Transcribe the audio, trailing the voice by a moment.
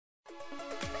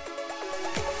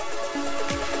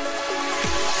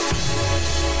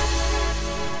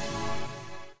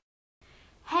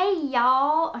Hey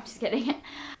y'all, I'm just kidding.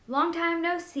 Long time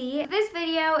no see. This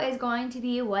video is going to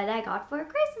be what I got for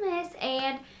Christmas,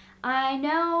 and I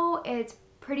know it's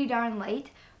pretty darn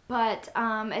late, but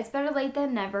it's better late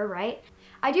than never, right?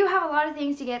 I do have a lot of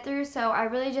things to get through, so I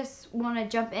really just want to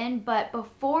jump in, but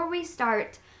before we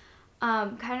start,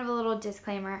 kind of a little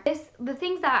disclaimer. The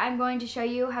things that I'm going to show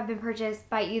you have been purchased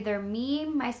by either me,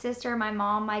 my sister, my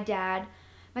mom, my dad,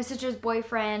 my sister's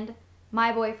boyfriend,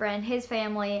 my boyfriend, his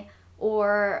family,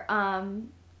 or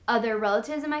other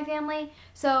relatives in my family.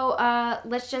 So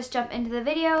let's just jump into the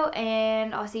video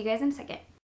and I'll see you guys in a second.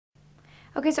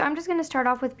 Okay, so I'm just going to start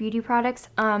off with beauty products.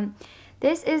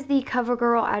 This is the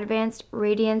Covergirl Advanced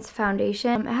Radiance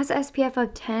Foundation. It has an SPF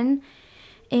of 10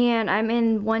 and I'm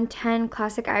in 110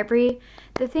 Classic Ivory.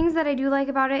 The things that I do like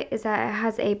about it is that it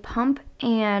has a pump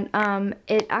and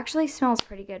it actually smells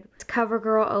pretty good. It's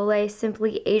Covergirl Olay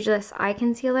Simply Ageless Eye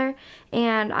Concealer,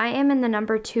 and I am in the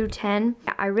number 210.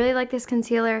 I really like this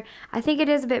concealer. I think it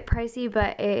is a bit pricey,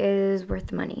 but it is worth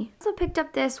the money. I also picked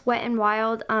up this Wet n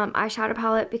Wild eyeshadow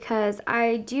palette because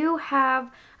I do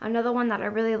have another one that I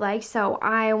really like, so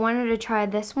I wanted to try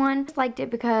this one. I just liked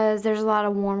it because there's a lot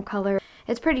of warm color.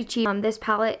 It's pretty cheap. This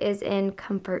palette is in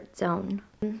Comfort Zone.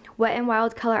 Wet n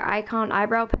Wild Color Icon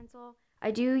Eyebrow Pencil. I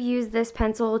do use this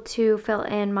pencil to fill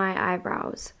in my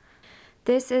eyebrows.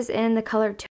 This is in the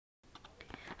color taupe.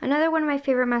 Another one of my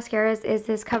favorite mascaras is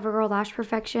this CoverGirl Lash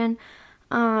Perfection.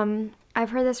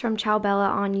 I've heard this from Chow Bella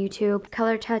on YouTube.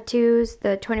 Color Tattoos,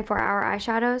 the 24-hour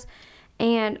eyeshadows.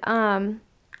 And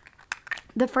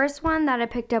the first one that I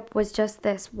picked up was just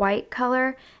this white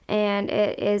color, and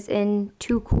it is in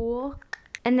Too Cool.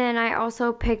 And then I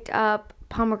also picked up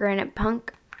Pomegranite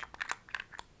Punk,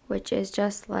 which is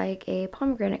just like a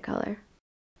pomegranate color.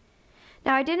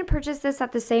 Now, I didn't purchase this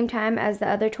at the same time as the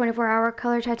other 24-hour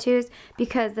color tattoos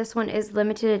because this one is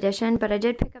limited edition, but I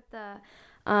did pick up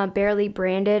the Barely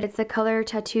Branded. It's the color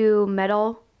tattoo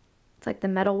metal. It's like the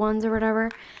metal ones or whatever.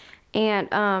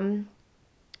 And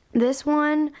this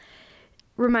one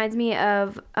reminds me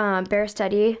of Bare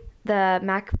Study. The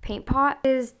MAC paint pot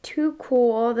is Too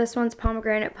Cool. This one's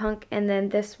Pomegranate Punk, and then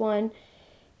this one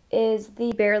is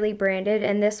the Barely Branded,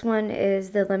 and this one is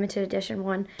the limited edition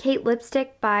one. Kate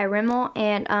Lipstick by Rimmel,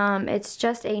 and it's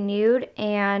just a nude,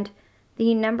 and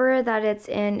the number that it's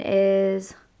in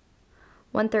is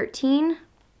 113.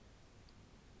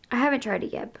 I haven't tried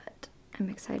it yet, but I'm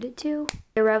excited to.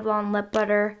 The Revlon lip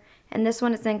butter, and this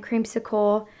one is in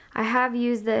Creamsicle. I have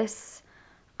used this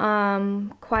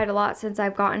quite a lot since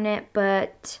I've gotten it,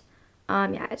 but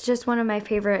yeah, it's just one of my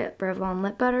favorite Revlon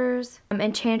lip butters.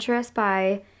 Enchantress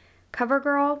by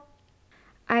Covergirl.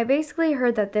 I basically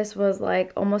heard that this was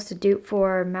like almost a dupe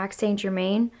for MAC Saint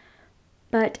Germain,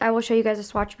 but I will show you guys a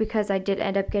swatch because I did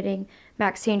end up getting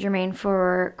MAC Saint Germain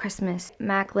for Christmas.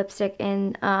 MAC lipstick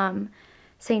in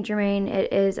Saint Germain.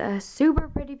 It is a super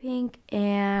pretty pink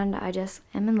and I just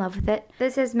am in love with it.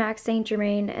 This is MAC Saint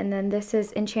Germain, and then this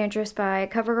is Enchantress by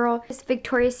Covergirl. This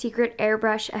Victoria's Secret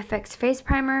Airbrush FX face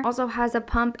primer also has a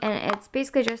pump, and it's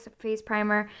basically just a face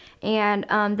primer, and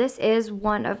this is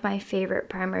one of my favorite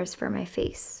primers for my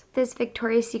face. This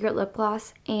Victoria's Secret lip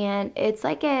gloss, and it's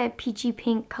like a peachy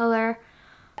pink color.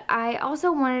 I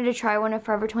also wanted to try one of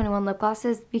Forever 21 lip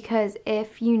glosses because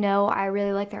if you know, I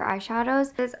really like their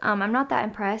eyeshadows. I'm not that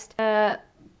impressed. The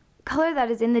color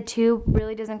that is in the tube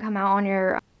really doesn't come out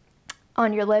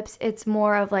on your lips. It's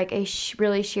more of like a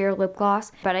really sheer lip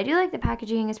gloss. But I do like the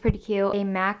packaging. It's pretty cute. A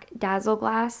MAC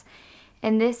Dazzleglass.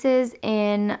 And this is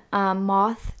in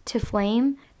Moth to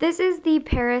Flame. This is the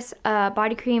Paris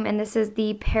body cream, and this is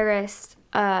the Paris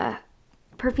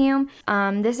perfume.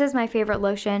 This is my favorite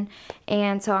lotion,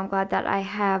 and so I'm glad that I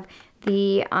have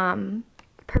the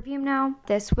perfume now.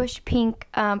 This Wish Pink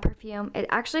perfume. It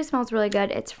actually smells really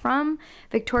good. It's from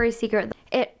Victoria's Secret.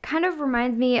 It kind of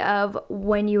reminds me of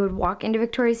when you would walk into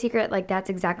Victoria's Secret. Like, that's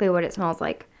exactly what it smells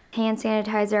like. Hand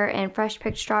sanitizer and fresh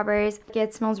picked strawberries.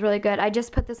 It smells really good. I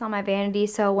just put this on my vanity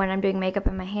so when I'm doing makeup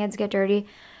and my hands get dirty,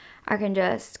 I can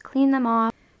just clean them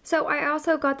off. So I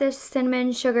also got this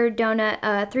cinnamon sugar donut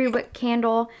 3-wick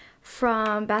candle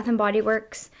from Bath & Body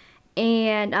Works,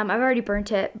 and I've already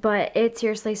burnt it, but it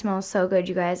seriously smells so good,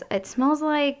 you guys. It smells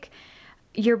like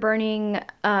you're burning,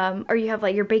 or you have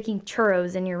like you're baking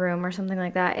churros in your room or something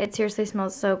like that. It seriously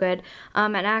smells so good.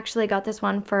 And I actually got this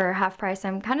one for half price.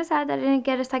 I'm kind of sad that I didn't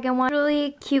get a second one.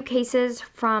 Really cute cases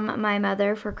from my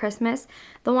mother for Christmas.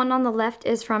 The one on the left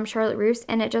is from Charlotte Russe,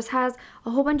 and it just has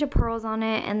a whole bunch of pearls on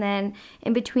it, and then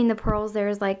in between the pearls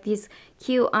there's like these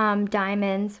cute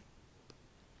diamonds.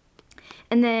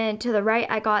 And then to the right,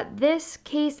 I got this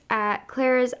case at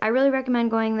Claire's. I really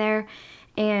recommend going there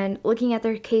and looking at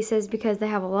their cases because they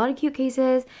have a lot of cute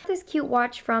cases. This cute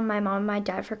watch from my mom and my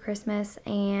dad for Christmas,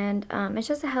 and it's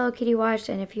just a Hello Kitty watch,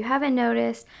 and if you haven't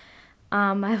noticed,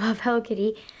 I love Hello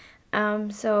Kitty.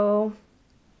 So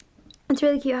it's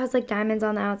really cute. It has like diamonds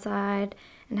on the outside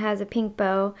and has a pink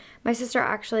bow. My sister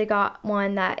actually got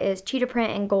one that is cheetah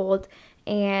print and gold,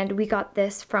 and we got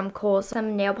this from Kohl's.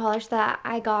 Some nail polish that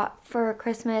I got for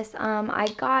Christmas. I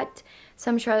got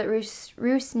some Charlotte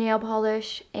Russe nail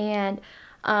polish, and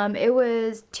it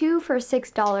was 2 for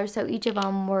 $6, so each of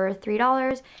them were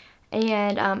 $3.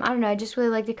 And I don't know, I just really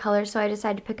like the colors, so I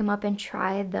decided to pick them up and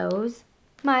try those.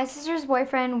 My sister's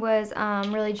boyfriend was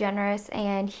really generous,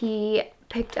 and he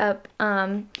picked up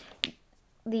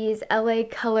these LA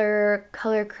Color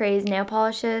Craze nail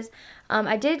polishes.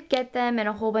 I did get them in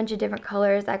a whole bunch of different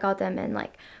colors. I got them in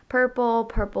like purple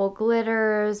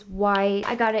glitters, white.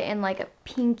 I got it in like a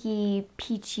pinky,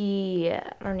 peachy,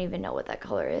 I don't even know what that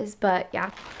color is, but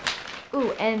yeah.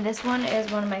 Ooh, and this one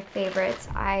is one of my favorites.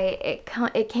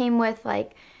 It came with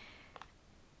like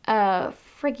a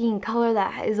freaking color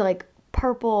that is like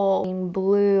purple and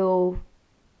blue.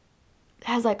 It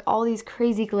has like all these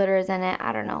crazy glitters in it.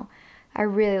 I don't know. I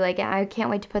really like it. I can't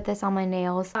wait to put this on my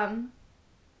nails.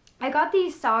 I got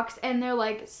these socks, and they're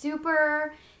like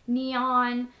super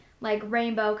neon, like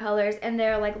rainbow colors, and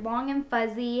they're like long and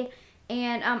fuzzy.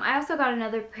 And I also got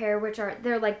another pair, which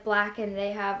they're like black, and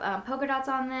they have polka dots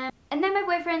on them. And then my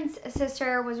boyfriend's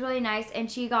sister was really nice, and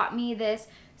she got me this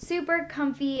super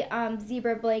comfy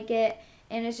zebra blanket,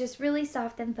 and it's just really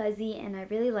soft and fuzzy, and I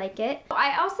really like it.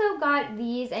 I also got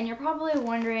these, and you're probably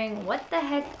wondering what the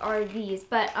heck are these,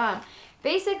 but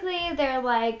basically they're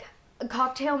like a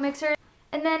cocktail mixer.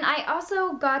 And then I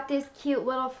also got this cute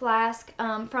little flask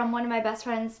from one of my best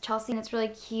friends, Chelsea, and it's really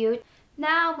cute.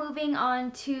 Now moving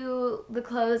on to the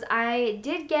clothes. I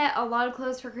did get a lot of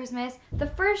clothes for Christmas. The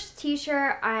first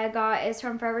t-shirt I got is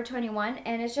from Forever 21,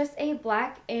 and it's just a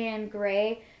black and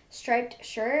gray striped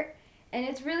shirt. And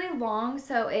it's really long,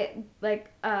 so it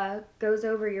like goes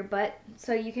over your butt,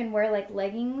 so you can wear like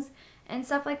leggings and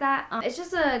stuff like that. It's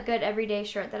just a good everyday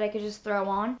shirt that I could just throw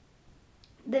on.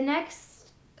 The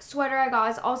next sweater I got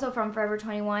is also from Forever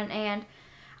 21, and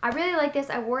I really like this.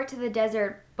 I wore it to the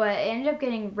desert, but it ended up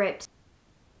getting ripped.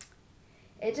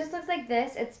 It just looks like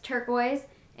this. It's turquoise,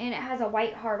 and it has a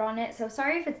white heart on it, so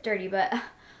sorry if it's dirty, but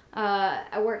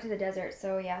I wore it to the desert,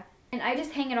 so yeah. And I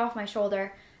just hang it off my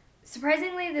shoulder.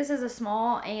 Surprisingly, this is a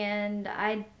small, and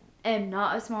I am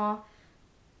not a small.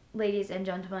 Ladies and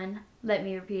gentlemen, let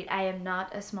me repeat, I am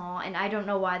not a small, and I don't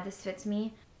know why this fits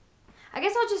me. I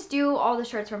guess I'll just do all the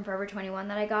shirts from Forever 21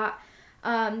 that I got.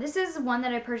 This is one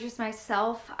that I purchased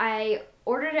myself. I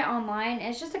ordered it online.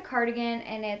 It's just a cardigan,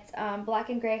 and it's black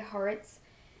and gray hearts.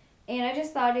 And I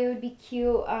just thought it would be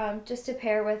cute just to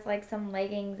pair with like some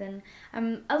leggings, and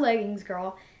I'm a leggings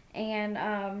girl.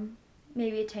 And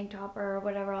maybe a tank top or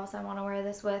whatever else I want to wear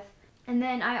this with. And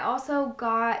then I also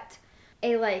got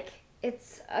a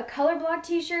it's a color block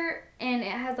t-shirt, and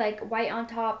it has like white on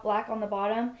top, black on the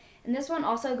bottom. And this one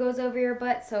also goes over your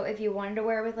butt, so if you wanted to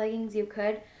wear it with leggings, you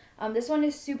could. This one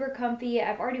is super comfy.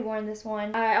 I've already worn this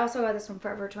one. I also got this one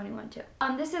Forever 21 too.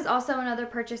 This is also another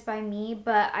purchase by me,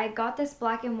 but I got this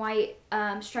black and white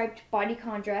striped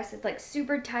bodycon dress. It's like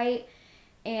super tight,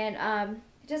 and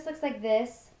it just looks like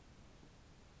this.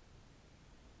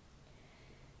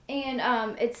 And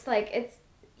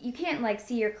you can't like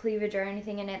see your cleavage or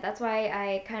anything in it. That's why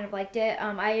I kind of liked it.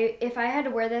 If I had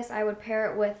to wear this, I would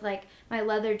pair it with like my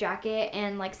leather jacket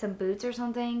and like some boots or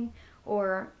something,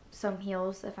 or some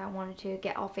heels if I wanted to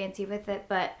get all fancy with it.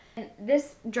 But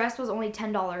this dress was only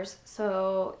 $10,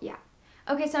 so yeah.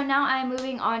 Okay, so now I'm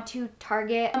moving on to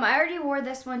Target. I already wore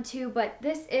this one too, but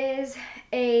this is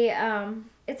a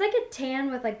it's like a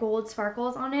tan with like gold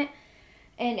sparkles on it.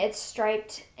 And it's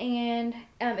striped, and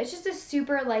it's just a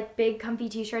super like big comfy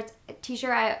t-shirt.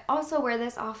 I also wear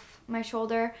this off my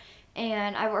shoulder,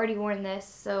 and I've already worn this,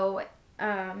 so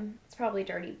it's probably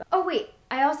dirty. But oh wait,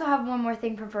 I also have one more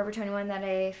thing from Forever 21 that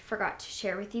I forgot to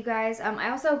share with you guys.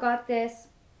 I also got this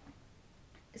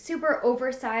super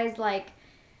oversized like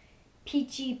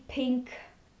peachy pink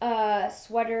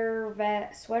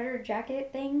sweater jacket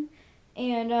thing,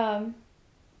 and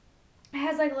it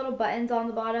has like little buttons on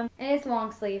the bottom, and it's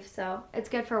long sleeve, so it's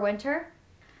good for winter.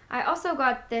 I also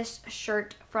got this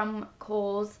shirt from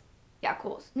Kohl's. Yeah,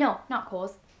 Kohl's. No, not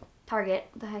Kohl's. Target.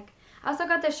 What the heck? I also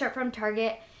got this shirt from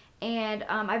Target, and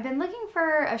I've been looking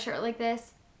for a shirt like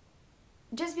this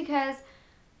just because,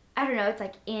 I don't know, it's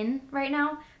like in right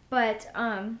now, but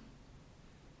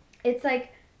it's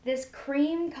like this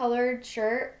cream colored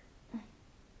shirt.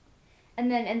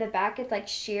 and then in the back it's like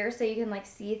sheer, so you can like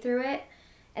see through it.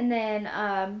 And then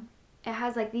it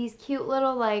has like these cute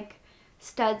little like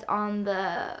studs on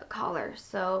the collar.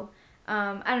 So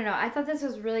I don't know, I thought this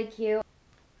was really cute.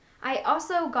 I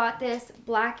also got this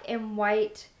black and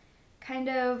white kind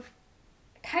of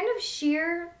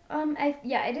sheer,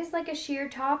 yeah, it is like a sheer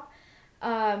top,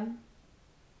 and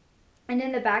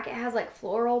in the back it has like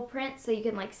floral print, so you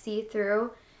can like see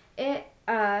through it.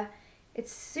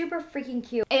 It's super freaking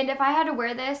cute, and if I had to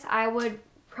wear this, I would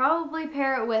probably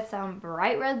pair it with some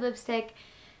bright red lipstick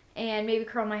and maybe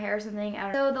curl my hair or something. I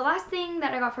don't know. So the last thing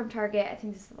that I got from Target, I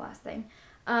think this is the last thing,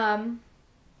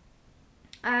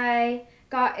 I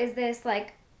got is this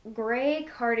like gray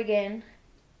cardigan,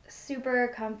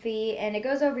 super comfy, and it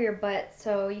goes over your butt,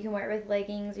 so you can wear it with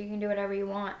leggings, or you can do whatever you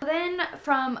want. Then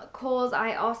from Kohl's,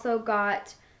 I also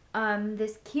got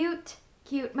this cute,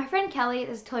 my friend Kelly,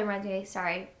 this totally reminds me,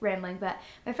 sorry, rambling, but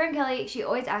my friend Kelly, she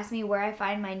always asks me where I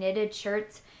find my knitted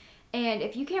shirts, and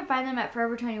if you can't find them at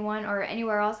Forever 21 or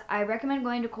anywhere else, I recommend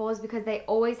going to Kohl's because they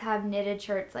always have knitted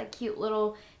shirts, like cute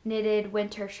little knitted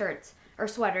winter shirts or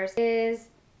sweaters. It is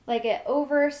like an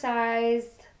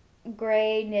oversized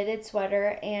gray knitted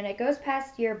sweater, and it goes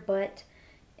past your butt,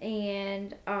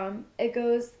 and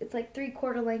it's like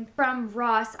 3/4 length. From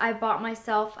Russe, I bought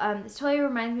myself, this totally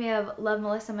reminds me of Love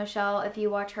Melissa Michelle if you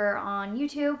watch her on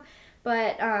YouTube,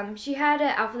 but she had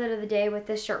an outfit of the day with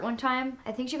this shirt one time.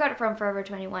 I think she got it from Forever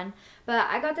 21, but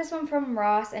I got this one from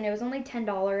Russe, and it was only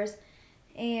 $10,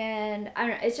 and I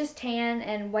don't know, it's just tan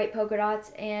and white polka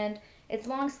dots, and it's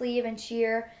long sleeve and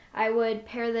sheer. I would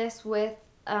pair this with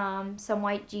some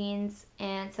white jeans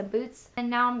and some boots. And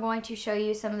now I'm going to show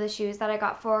you some of the shoes that I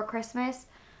got for Christmas.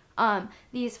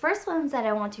 These first ones that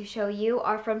I want to show you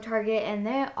are from Target, and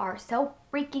they are so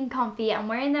freaking comfy. I'm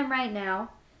wearing them right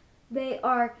now. They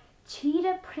are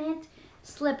cheetah print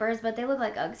slippers, but they look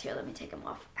like Uggs. Here, let me take them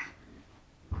off.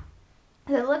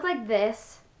 They look like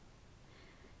this.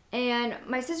 And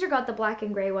my sister got the black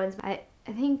and gray ones. I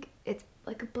think it's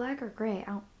like a black or gray.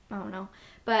 I don't know.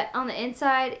 But on the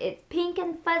inside, it's pink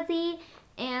and fuzzy,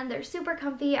 and they're super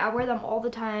comfy. I wear them all the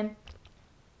time.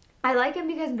 I like them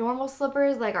because normal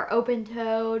slippers like are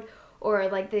open-toed, or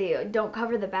like they don't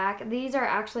cover the back. These are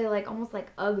actually like almost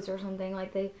like Uggs or something.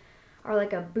 Like they are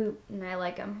like a boot, and I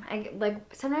like them.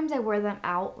 Sometimes I wear them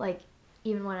out, like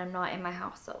even when I'm not in my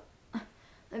house. So let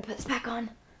me put this back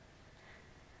on.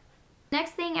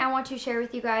 Next thing I want to share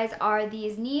with you guys are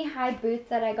these knee-high boots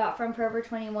that I got from Forever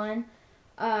 21.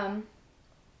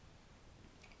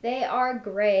 They are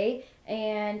gray,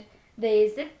 and they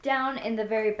zip down in the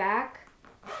very back.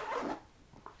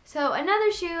 So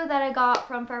another shoe that I got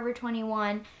from Forever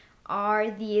 21 are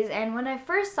these, and when I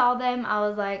first saw them, I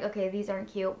was like, okay, these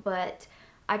aren't cute, but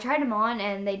I tried them on,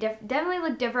 and they definitely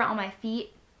look different on my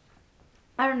feet.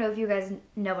 I don't know if you guys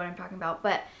know what I'm talking about,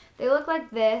 but they look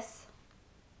like this,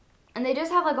 and they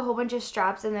just have like a whole bunch of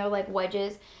straps, and they're like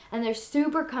wedges, and they're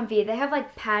super comfy. They have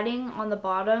like padding on the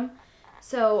bottom,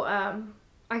 so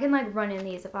I can like run in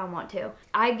these if I want to.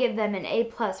 I give them an A+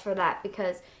 for that,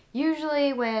 because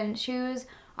usually when shoes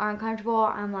are uncomfortable,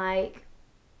 I'm like,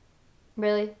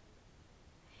 really?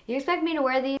 You expect me to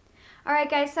wear these? Alright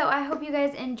guys, so I hope you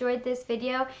guys enjoyed this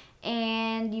video,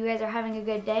 and you guys are having a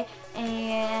good day,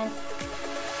 and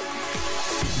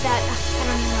that, I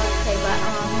don't even know what to say, but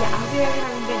yeah, I hope you guys are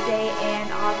having a good day,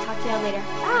 and I'll talk to y'all later.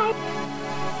 Bye!